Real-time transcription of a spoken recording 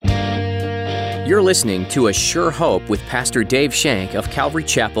You're listening to A Sure Hope with Pastor Dave Shank of Calvary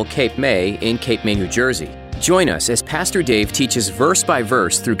Chapel, Cape May in Cape May, New Jersey. Join us as Pastor Dave teaches verse by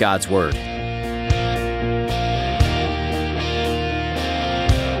verse through God's Word.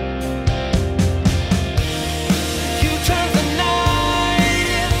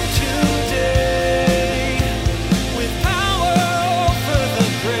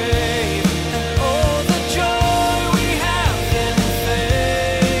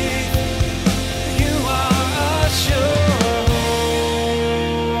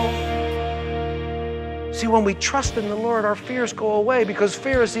 When we trust in the Lord, our fears go away, because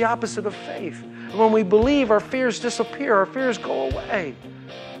fear is the opposite of faith. And when we believe, our fears disappear, our fears go away.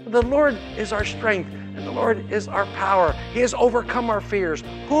 The Lord is our strength, and the Lord is our power. He has overcome our fears.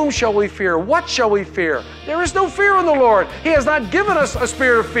 Whom shall we fear? What shall we fear? There is no fear in the Lord. He has not given us a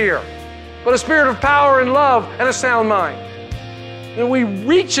spirit of fear, but a spirit of power and love and a sound mind. And we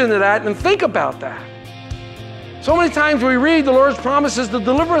reach into that and think about that. So many times we read the Lord's promises to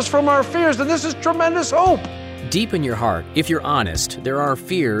deliver us from our fears, and this is tremendous hope. Deep in your heart, if you're honest, there are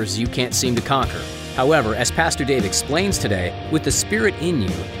fears you can't seem to conquer. However, as Pastor Dave explains today, with the Spirit in you,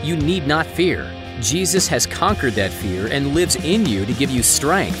 you need not fear. Jesus has conquered that fear and lives in you to give you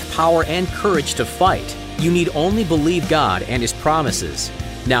strength, power, and courage to fight. You need only believe God and His promises.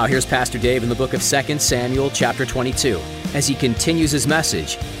 Now here's Pastor Dave in the book of 2 Samuel chapter 22, as he continues his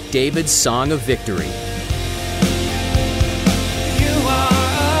message, David's Song of Victory.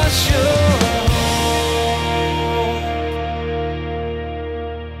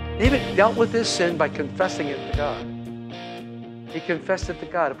 David dealt with his sin by confessing it to God. He confessed it to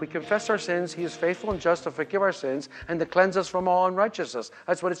God. If we confess our sins, He is faithful and just to forgive our sins and to cleanse us from all unrighteousness.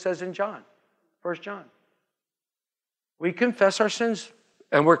 That's what it says in John, 1 John. We confess our sins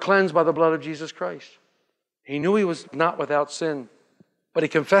and we're cleansed by the blood of Jesus Christ. He knew he was not without sin, but he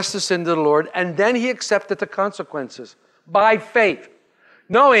confessed his sin to the Lord, and then he accepted the consequences by faith,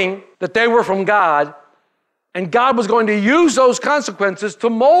 knowing that they were from God, and God was going to use those consequences to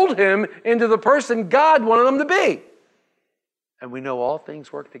mold him into the person God wanted him to be. And we know all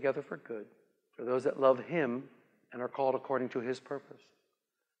things work together for good for those that love Him and are called according to His purpose.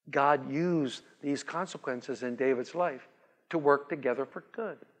 God used these consequences in David's life to work together for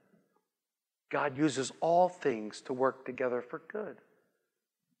good. God uses all things to work together for good.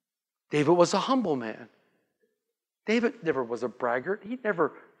 David was a humble man. David never was a braggart. He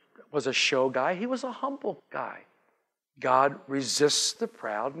never was a show guy. He was a humble guy. God resists the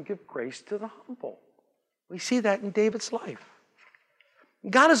proud and gives grace to the humble. We see that in David's life.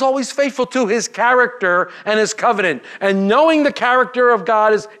 God is always faithful to His character and His covenant. And knowing the character of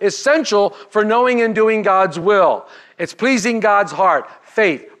God is essential for knowing and doing God's will. It's pleasing God's heart.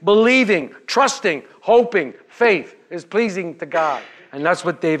 Faith, believing, trusting, hoping. Faith is pleasing to God. And that's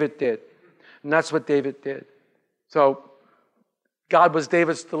what David did. And that's what David did. So, God was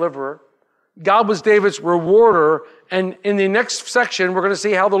David's deliverer. God was David's rewarder. And in the next section, we're going to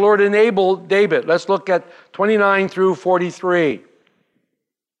see how the Lord enabled David. Let's look at 29 through 43.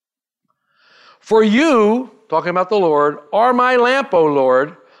 For you, talking about the Lord, are my lamp, O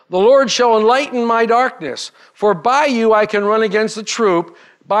Lord. The Lord shall enlighten my darkness. For by you I can run against a troop.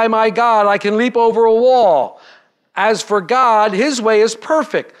 By my God I can leap over a wall. As for God, His way is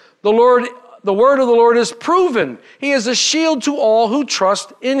perfect. The word of the Lord is proven. He is a shield to all who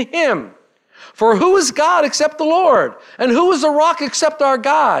trust in Him. For who is God except the Lord? And who is a rock except our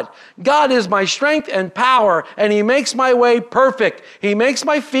God? God is my strength and power, and He makes my way perfect. He makes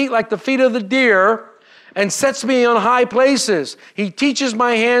my feet like the feet of the deer and sets me on high places. He teaches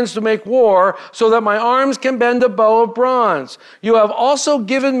my hands to make war so that my arms can bend a bow of bronze. You have also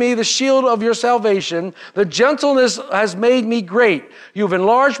given me the shield of your salvation. The gentleness has made me great. You've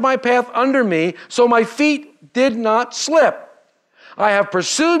enlarged my path under me so my feet did not slip. I have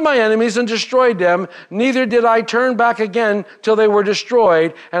pursued my enemies and destroyed them. Neither did I turn back again till they were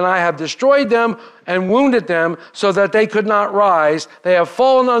destroyed. And I have destroyed them and wounded them so that they could not rise. They have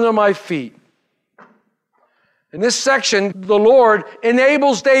fallen under my feet. In this section, the Lord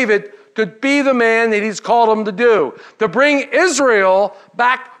enables David to be the man that He's called him to do, to bring Israel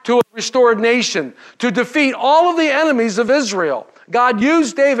back to a restored nation, to defeat all of the enemies of Israel. God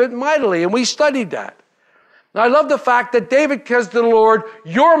used David mightily, and we studied that. Now, I love the fact that David says to the Lord,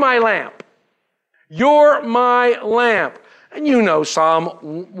 "You're my lamp. You're my lamp." And you know Psalm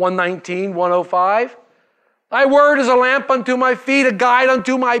 119, 105. Thy word is a lamp unto my feet, a guide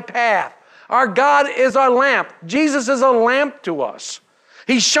unto my path. Our God is our lamp. Jesus is a lamp to us.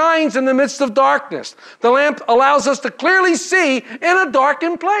 He shines in the midst of darkness. The lamp allows us to clearly see in a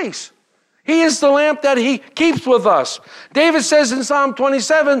darkened place. He is the lamp that he keeps with us. David says in Psalm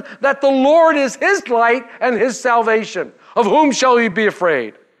 27 that the Lord is his light and his salvation. Of whom shall we be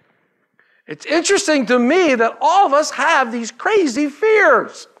afraid? It's interesting to me that all of us have these crazy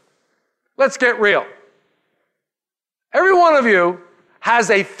fears. Let's get real. Every one of you has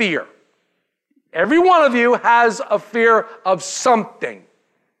a fear. Every one of you has a fear of something.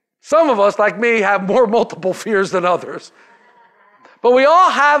 Some of us, like me, have more multiple fears than others. But we all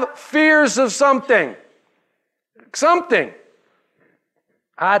have fears of something. Something.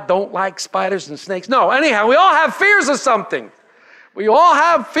 I don't like spiders and snakes. No, anyhow, we all have fears of something. We all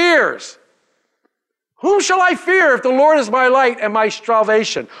have fears. Whom shall I fear if the Lord is my light and my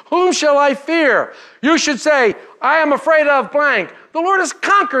salvation? Whom shall I fear? You should say, I am afraid of blank. The Lord has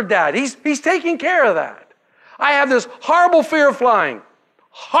conquered that. He's taking care of that. I have this horrible fear of flying.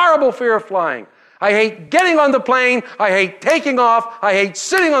 Horrible fear of flying. I hate getting on the plane. I hate taking off. I hate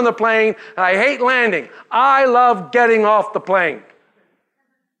sitting on the plane. I hate landing. I love getting off the plane.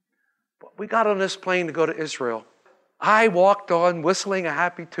 But we got on this plane to go to Israel. I walked on whistling a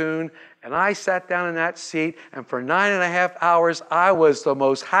happy tune, and I sat down in that seat, and for 9.5 hours, I was the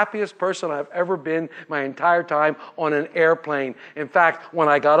most happiest person I've ever been my entire time on an airplane. In fact, when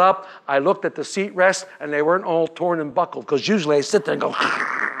I got up, I looked at the seat rests, and they weren't all torn and buckled, because usually I sit there and go,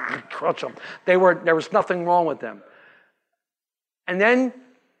 crunch them. There was nothing wrong with them. And then,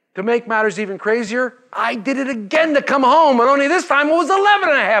 to make matters even crazier, I did it again to come home, and only this time it was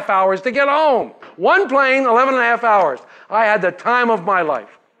 11.5 hours to get home. One plane, 11.5 hours. I had the time of my life.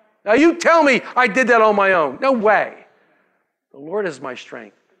 Now you tell me I did that on my own. No way. The Lord is my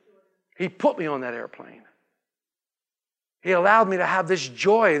strength. He put me on that airplane. He allowed me to have this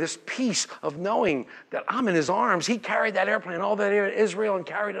joy, this peace of knowing that I'm in his arms. He carried that airplane all the way to Israel and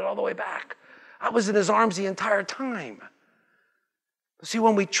carried it all the way back. I was in his arms the entire time. See,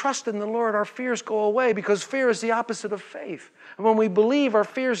 when we trust in the Lord, our fears go away because fear is the opposite of faith. And when we believe, our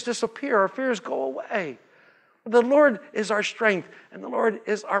fears disappear, our fears go away. The Lord is our strength, and the Lord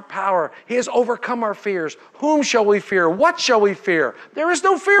is our power. He has overcome our fears. Whom shall we fear? What shall we fear? There is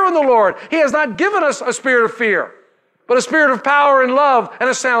no fear in the Lord. He has not given us a spirit of fear, but a spirit of power and love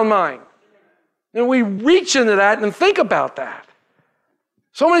and a sound mind. And we reach into that and think about that.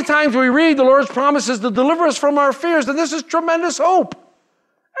 So many times we read the Lord's promises to deliver us from our fears, and this is tremendous hope.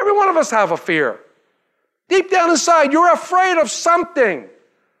 Every one of us have a fear. Deep down inside, you're afraid of something.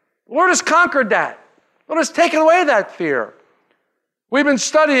 The Lord has conquered that. The Lord has taken away that fear. We've been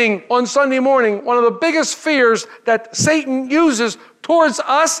studying on Sunday morning, one of the biggest fears that Satan uses towards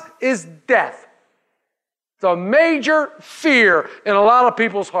us is death. It's a major fear in a lot of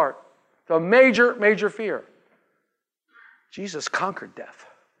people's heart. It's a major, major fear. Jesus conquered death.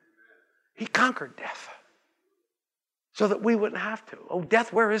 He conquered death so that we wouldn't have to. Oh,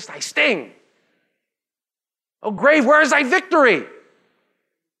 death, where is thy sting? Oh, grave, where is thy victory?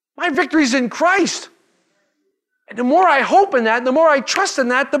 My victory is in Christ. And the more I hope in that, the more I trust in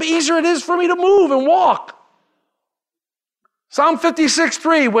that, the easier it is for me to move and walk. Psalm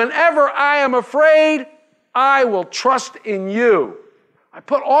 56:3, whenever I am afraid, I will trust in you. I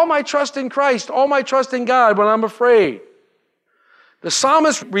put all my trust in Christ, all my trust in God when I'm afraid. The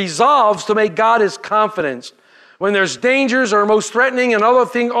psalmist resolves to make God his confidence. When there's dangers or most threatening and all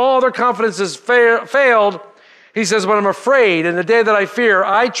other confidence has failed, he says, when I'm afraid, in the day that I fear,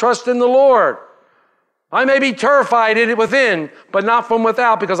 I trust in the Lord. I may be terrified in it within, but not from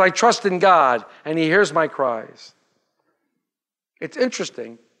without, because I trust in God, and he hears my cries. It's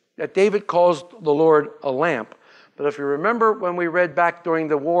interesting that David calls the Lord a lamp, but if you remember when we read back during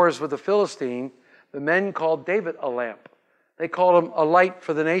the wars with the Philistine, the men called David a lamp. They called him a light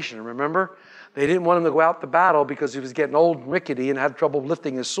for the nation, remember? They didn't want him to go out to battle because he was getting old and rickety and had trouble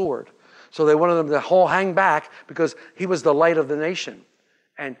lifting his sword. So they wanted him to hang back because he was the light of the nation.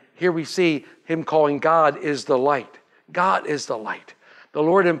 And here we see him calling God is the light. God is the light. The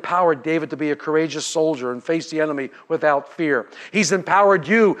Lord empowered David to be a courageous soldier and face the enemy without fear. He's empowered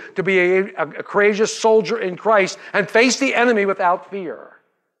you to be a courageous soldier in Christ and face the enemy without fear.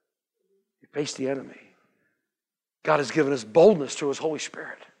 You face the enemy. God has given us boldness through his Holy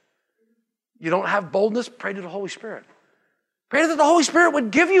Spirit. You don't have boldness? Pray to the Holy Spirit. Pray that the Holy Spirit would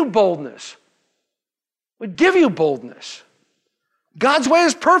give you boldness. Would give you boldness. God's way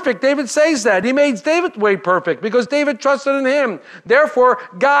is perfect. David says that. He made David's way perfect because David trusted in him. Therefore,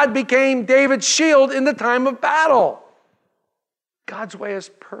 God became David's shield in the time of battle. God's way is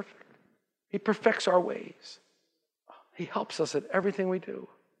perfect. He perfects our ways. He helps us in everything we do.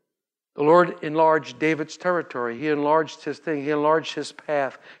 The Lord enlarged David's territory. He enlarged his thing. He enlarged his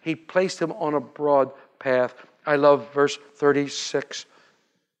path. He placed him on a broad path. I love verse 36.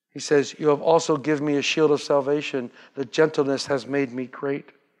 He says, you have also given me a shield of salvation. The gentleness has made me great.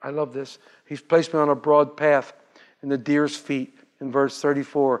 I love this. He's placed me on a broad path in the deer's feet. In verse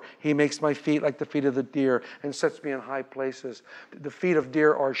 34, he makes my feet like the feet of the deer and sets me in high places. The feet of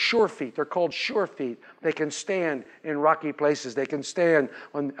deer are sure feet. They're called sure feet. They can stand in rocky places. They can stand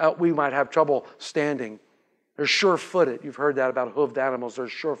when we might have trouble standing. They're sure-footed. You've heard that about hoofed animals. They're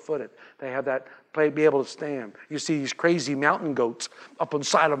sure-footed. They have that be able to stand. You see these crazy mountain goats up on the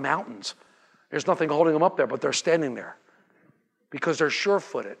side of mountains. There's nothing holding them up there, but they're standing there because they're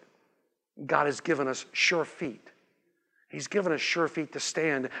sure-footed. God has given us sure feet. He's given us sure feet to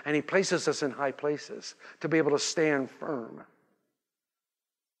stand, and he places us in high places to be able to stand firm.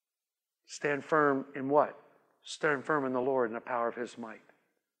 Stand firm in what? Stand firm in the Lord and the power of his might.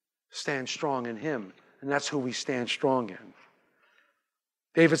 Stand strong in him, and that's who we stand strong in.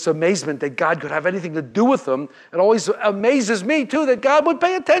 David's amazement that God could have anything to do with him, it always amazes me too that God would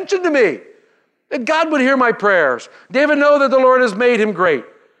pay attention to me, that God would hear my prayers. David knows that the Lord has made him great.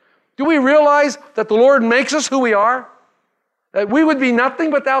 Do we realize that the Lord makes us who we are? That we would be nothing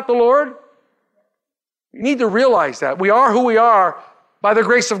without the Lord? You need to realize that. We are who we are by the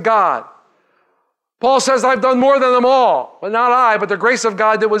grace of God. Paul says, I've done more than them all, but not I, but the grace of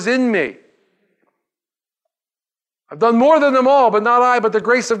God that was in me. I've done more than them all, but not I, but the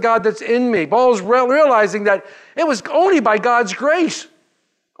grace of God that's in me. Paul's realizing that it was only by God's grace.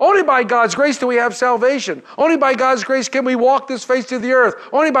 Only by God's grace do we have salvation. Only by God's grace can we walk this face of the earth.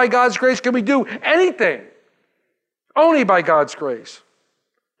 Only by God's grace can we do anything. Only by God's grace.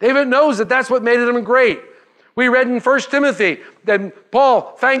 David knows that that's what made him great. We read in 1 Timothy that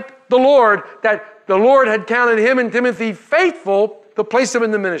Paul thanked the Lord that the Lord had counted him and Timothy faithful to place him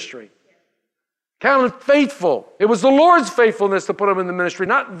in the ministry. Counted faithful. It was the Lord's faithfulness to put him in the ministry,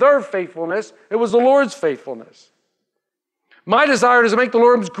 not their faithfulness. It was the Lord's faithfulness. My desire is to make the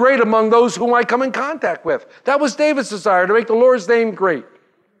Lord great among those whom I come in contact with. That was David's desire, to make the Lord's name great.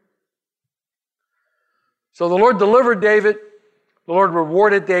 So the Lord delivered David, the Lord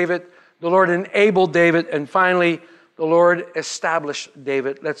rewarded David, the Lord enabled David, and finally, the Lord established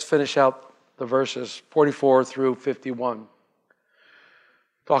David. Let's finish out the verses 44 through 51.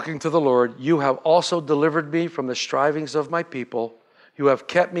 Talking to the Lord, you have also delivered me from the strivings of my people. You have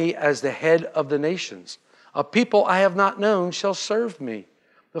kept me as the head of the nations. A people I have not known shall serve me.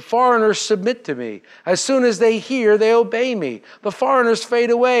 The foreigners submit to me. As soon as they hear, they obey me. The foreigners fade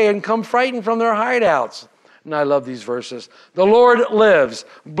away and come frightened from their hideouts. And I love these verses. The Lord lives.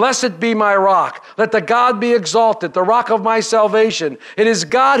 Blessed be my rock. Let the God be exalted, the rock of my salvation. It is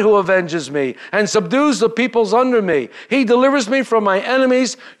God who avenges me and subdues the peoples under me. He delivers me from my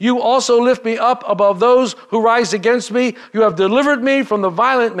enemies. You also lift me up above those who rise against me. You have delivered me from the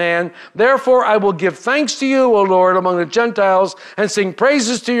violent man. Therefore I will give thanks to you, O Lord, among the Gentiles, and sing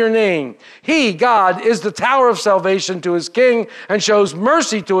praises to your name. He, God, is the tower of salvation to his king and shows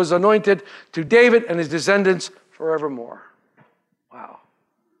mercy to his anointed, to David and his descendants forevermore. Wow.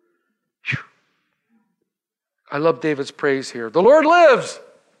 Whew. I love David's praise here. The Lord lives.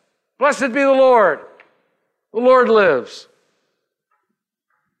 Blessed be the Lord. The Lord lives.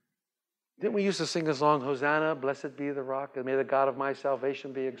 Didn't we used to sing the song, Hosanna, blessed be the rock, and may the God of my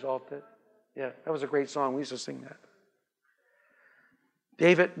salvation be exalted? Yeah, that was a great song. We used to sing that.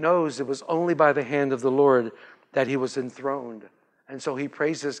 David knows it was only by the hand of the Lord that he was enthroned. And so he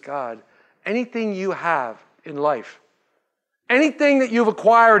praises God. Anything you have in life, anything that you've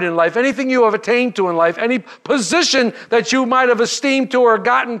acquired in life, anything you have attained to in life, any position that you might have esteemed to or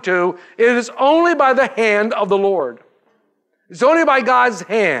gotten to, it is only by the hand of the Lord. It's only by God's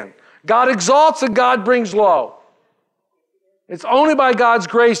hand. God exalts and God brings low. It's only by God's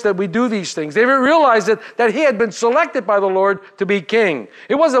grace that we do these things. David realized that he had been selected by the Lord to be king.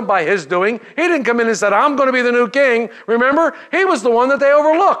 It wasn't by his doing. He didn't come in and said, I'm going to be the new king. Remember, he was the one that they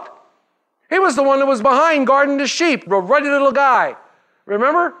overlooked. He was the one that was behind guarding the sheep, a ruddy little guy.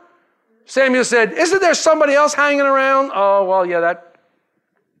 Remember? Samuel said, isn't there somebody else hanging around? Oh, well, yeah, that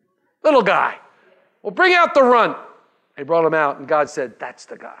little guy. Well, bring out the runt. They brought him out, and God said, that's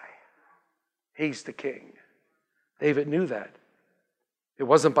the guy. He's the king. David knew that. It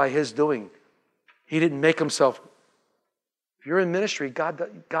wasn't by his doing. He didn't make himself. If you're in ministry, God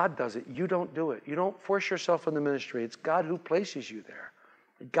does it. You don't do it. You don't force yourself in the ministry. It's God who places you there.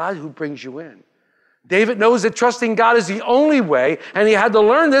 God who brings you in. David knows that trusting God is the only way, and he had to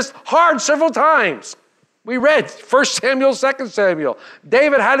learn this hard several times. We read 1 Samuel, 2 Samuel.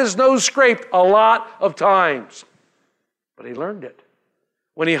 David had his nose scraped a lot of times, but he learned it.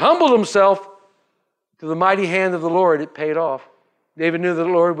 When he humbled himself to the mighty hand of the Lord, it paid off. David knew that the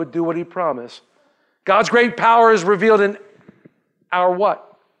Lord would do what he promised. God's great power is revealed in our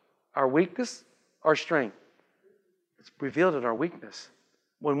what? Our weakness, our strength. It's revealed in our weakness.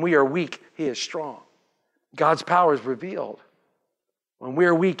 When we are weak, He is strong. God's power is revealed. When we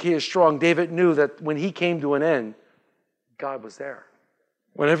are weak, He is strong. David knew that when he came to an end, God was there.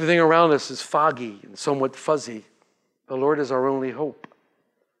 When everything around us is foggy and somewhat fuzzy, the Lord is our only hope.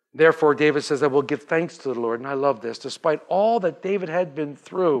 Therefore, David says, I will give thanks to the Lord. And I love this. Despite all that David had been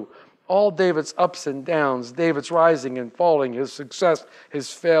through, all David's ups and downs, David's rising and falling, his success,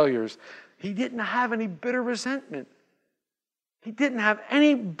 his failures, he didn't have any bitter resentment. He didn't have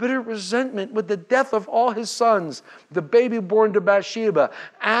any bitter resentment with the death of all his sons, the baby born to Bathsheba,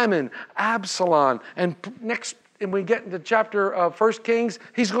 Ammon, Absalom, and next, when we get into chapter 1 Kings,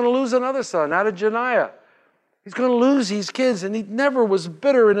 he's going to lose another son, Adonijah. He's going to lose these kids, and he never was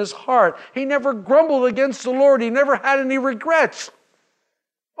bitter in his heart. He never grumbled against the Lord. He never had any regrets.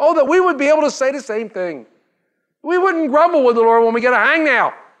 Oh, that we would be able to say the same thing. We wouldn't grumble with the Lord when we get a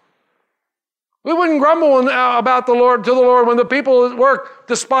hangnail. We wouldn't grumble about the Lord to the Lord when the people at work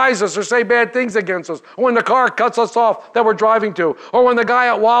despise us or say bad things against us, or when the car cuts us off that we're driving to, or when the guy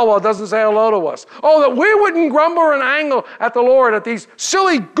at Wawa doesn't say hello to us. Oh, that we wouldn't grumble and angle at the Lord at these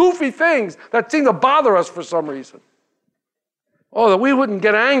silly, goofy things that seem to bother us for some reason. Oh, that we wouldn't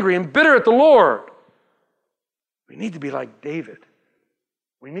get angry and bitter at the Lord. We need to be like David.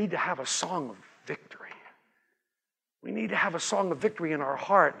 We need to have a song of victory. We need to have a song of victory in our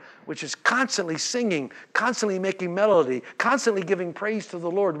heart, which is constantly singing, constantly making melody, constantly giving praise to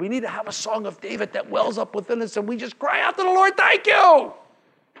the Lord. We need to have a song of David that wells up within us, and we just cry out to the Lord, thank you!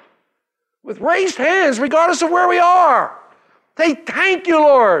 With raised hands, regardless of where we are. Say, thank you,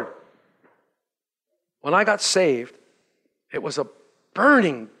 Lord! When I got saved, it was a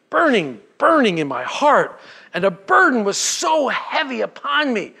burning in my heart. And the burden was so heavy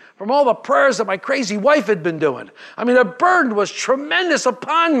upon me from all the prayers that my crazy wife had been doing. I mean, the burden was tremendous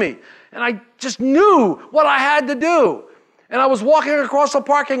upon me. And I just knew what I had to do. And I was walking across the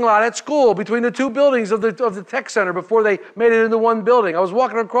parking lot at school between the two buildings of the tech center before they made it into one building. I was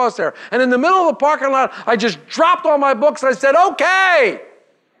walking across there. And in the middle of the parking lot, I just dropped all my books and I said, okay.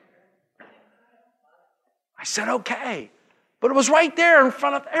 I said, okay. But it was right there in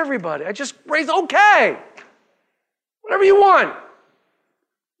front of everybody. I just raised, okay. Whatever you want.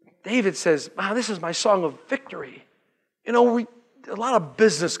 David says, wow, this is my song of victory. You know, a lot of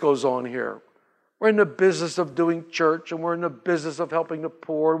business goes on here. We're in the business of doing church, and we're in the business of helping the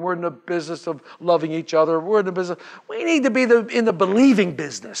poor, and we're in the business of loving each other. We're in the business. We need to be in the believing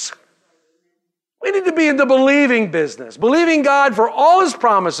business. We need to be in the believing business, believing God for all His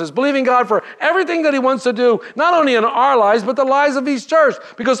promises, believing God for everything that He wants to do, not only in our lives, but the lives of His church,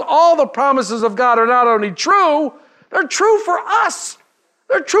 because all the promises of God are not only true, they're true for us.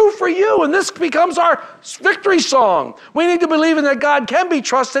 They're true for you, and this becomes our victory song. We need to believe in that God can be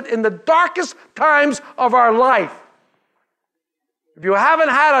trusted in the darkest times of our life. If you haven't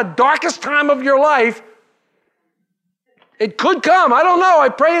had a darkest time of your life, it could come. I don't know. I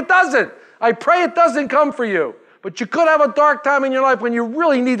pray it doesn't. I pray it doesn't come for you. But you could have a dark time in your life when you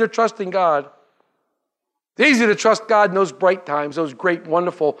really need to trust in God. It's easy to trust God in those bright times, those great,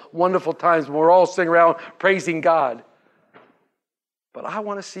 wonderful, wonderful times when we're all sitting around praising God. But I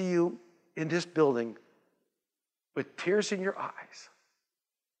want to see you in this building with tears in your eyes,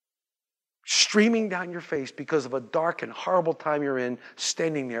 streaming down your face because of a dark and horrible time you're in,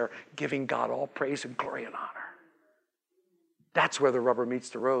 standing there giving God all praise and glory and honor. That's where the rubber meets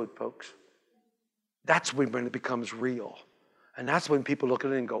the road, folks. That's when it becomes real. And that's when people look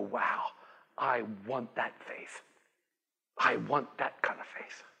at it and go, wow, I want that faith. I want that kind of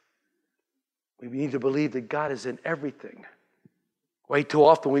faith. We need to believe that God is in everything. Way too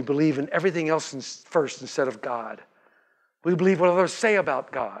often we believe in everything else first instead of God. We believe what others say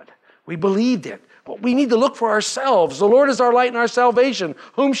about God. We believed it. But we need to look for ourselves. The Lord is our light and our salvation.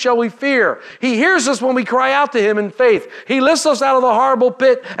 Whom shall we fear? He hears us when we cry out to Him in faith. He lifts us out of the horrible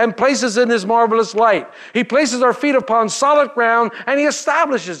pit and places us in His marvelous light. He places our feet upon solid ground and He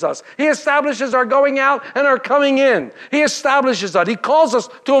establishes us. He establishes our going out and our coming in. He establishes us. He calls us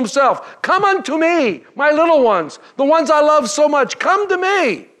to Himself. Come unto me, my little ones, the ones I love so much. Come to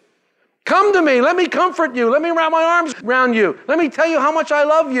me. Come to me. Let me comfort you. Let me wrap my arms around you. Let me tell you how much I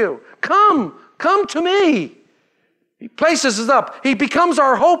love you. Come to me. He places us up. He becomes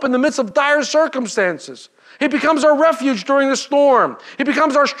our hope in the midst of dire circumstances. He becomes our refuge during the storm. He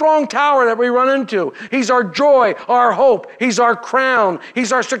becomes our strong tower that we run into. He's our joy, our hope. He's our crown.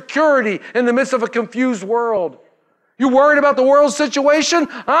 He's our security in the midst of a confused world. You worried about the world's situation?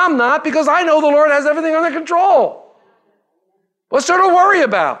 I'm not, because I know the Lord has everything under control. What's there to worry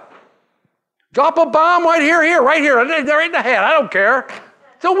about? Drop a bomb right here, right here, right in the head. I don't care.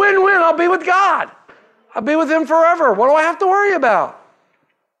 It's a win-win. I'll be with God. I'll be with him forever. What do I have to worry about?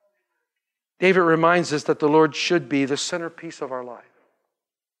 David reminds us that the Lord should be the centerpiece of our life.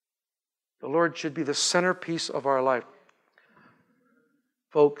 The Lord should be the centerpiece of our life.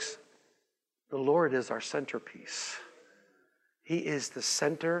 Folks, the Lord is our centerpiece. He is the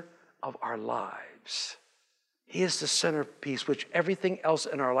center of our lives. He is the centerpiece which everything else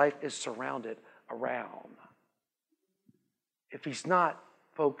in our life is surrounded around. If he's not,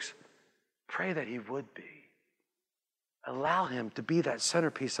 folks, pray that he would be. Allow him to be that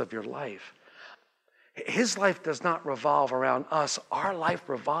centerpiece of your life. His life does not revolve around us. Our life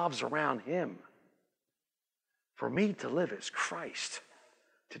revolves around him. For me to live is Christ.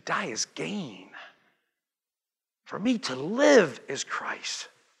 To die is gain. For me to live is Christ.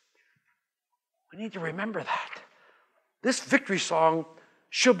 We need to remember that. This victory song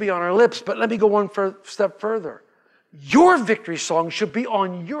should be on our lips, but let me go one step further. Your victory song should be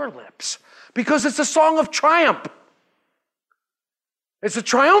on your lips because it's a song of triumph. It's a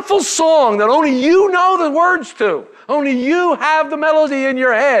triumphal song that only you know the words to. Only you have the melody in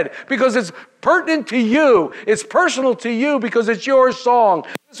your head because it's pertinent to you. It's personal to you because it's your song.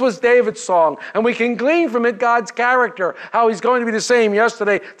 This was David's song, and we can glean from it God's character, how he's going to be the same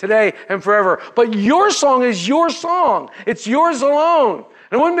yesterday, today, and forever. But your song is your song. It's yours alone.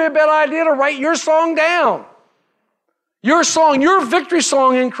 And it wouldn't be a bad idea to write your song down. Your song, your victory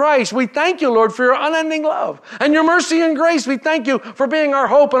song in Christ. We thank you, Lord, for your unending love and your mercy and grace. We thank you for being our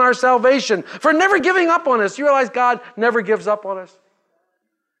hope and our salvation, for never giving up on us. You realize God never gives up on us?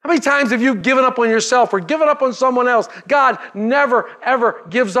 How many times have you given up on yourself or given up on someone else? God never, ever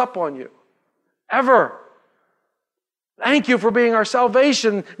gives up on you. Ever. Thank you for being our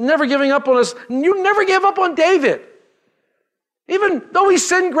salvation, never giving up on us. You never gave up on David. Even though he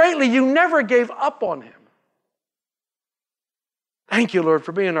sinned greatly, you never gave up on him. Thank you, Lord,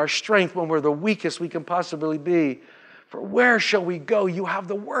 for being our strength when we're the weakest we can possibly be. For where shall we go? You have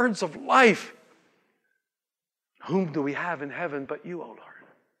the words of life. Whom do we have in heaven but you, O Lord?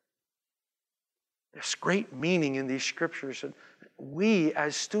 There's great meaning in these scriptures, and we,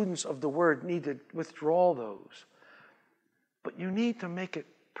 as students of the Word, need to withdraw those. But you need to make it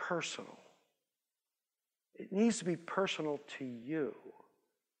personal. It needs to be personal to you,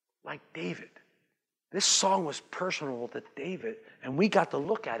 like David. This song was personal to David, and we got to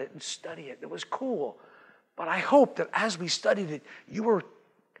look at it and study it. It was cool. But I hope that as we studied it, you were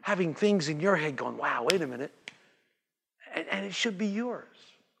having things in your head going, wow, wait a minute. And it should be yours.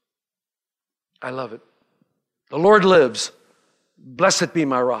 I love it. The Lord lives. Blessed be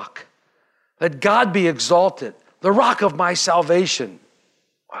my rock. Let God be exalted, the rock of my salvation.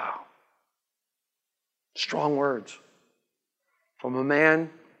 Wow. Strong words from a man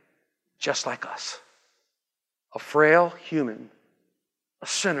just like us. A frail human, a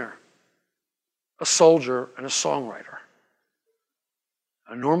sinner, a soldier, and a songwriter.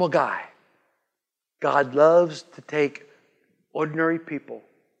 A normal guy. God loves to take ordinary people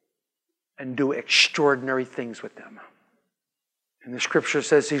and do extraordinary things with them. And the scripture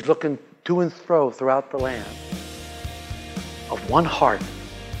says he's looking to and fro throughout the land of one heart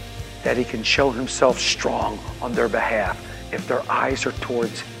that he can show himself strong on their behalf if their eyes are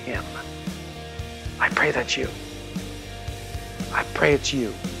towards him. I pray that's you. I pray it's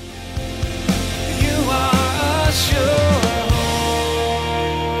you. You are a sure.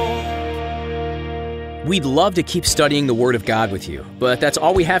 We'd love to keep studying the Word of God with you, but that's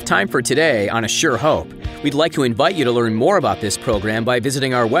all we have time for today on A Sure Hope. We'd like to invite you to learn more about this program by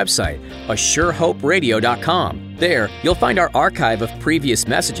visiting our website, ASureHopeRadio.com. There, you'll find our archive of previous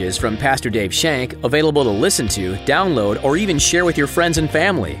messages from Pastor Dave Shank available to listen to, download, or even share with your friends and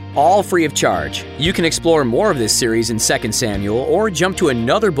family, all free of charge. You can explore more of this series in 2 Samuel or jump to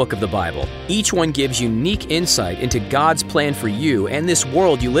another book of the Bible. Each one gives unique insight into God's plan for you and this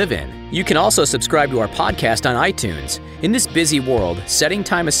world you live in. You can also subscribe to our podcast on iTunes. In this busy world, setting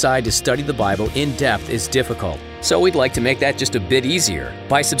time aside to study the Bible in depth is difficult. So we'd like to make that just a bit easier.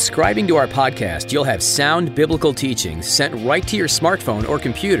 By subscribing to our podcast, you'll have sound biblical teachings sent right to your smartphone or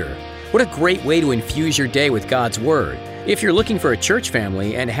computer. What a great way to infuse your day with God's Word. If you're looking for a church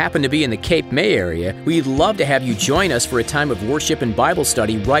family and happen to be in the Cape May area, we'd love to have you join us for a time of worship and Bible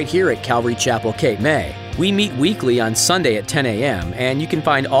study right here at Calvary Chapel, Cape May. We meet weekly on Sunday at 10 a.m., and you can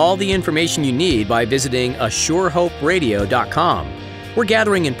find all the information you need by visiting ASureHopeRadio.com. We're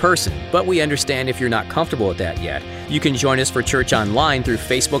gathering in person, but we understand if you're not comfortable with that yet. You can join us for church online through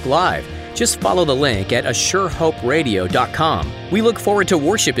Facebook Live. Just follow the link at ASureHopeRadio.com. We look forward to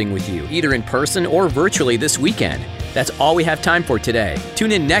worshiping with you, either in person or virtually this weekend. That's all we have time for today.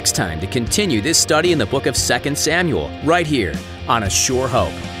 Tune in next time to continue this study in the book of 2 Samuel, right here on A Sure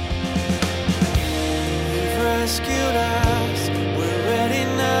Hope.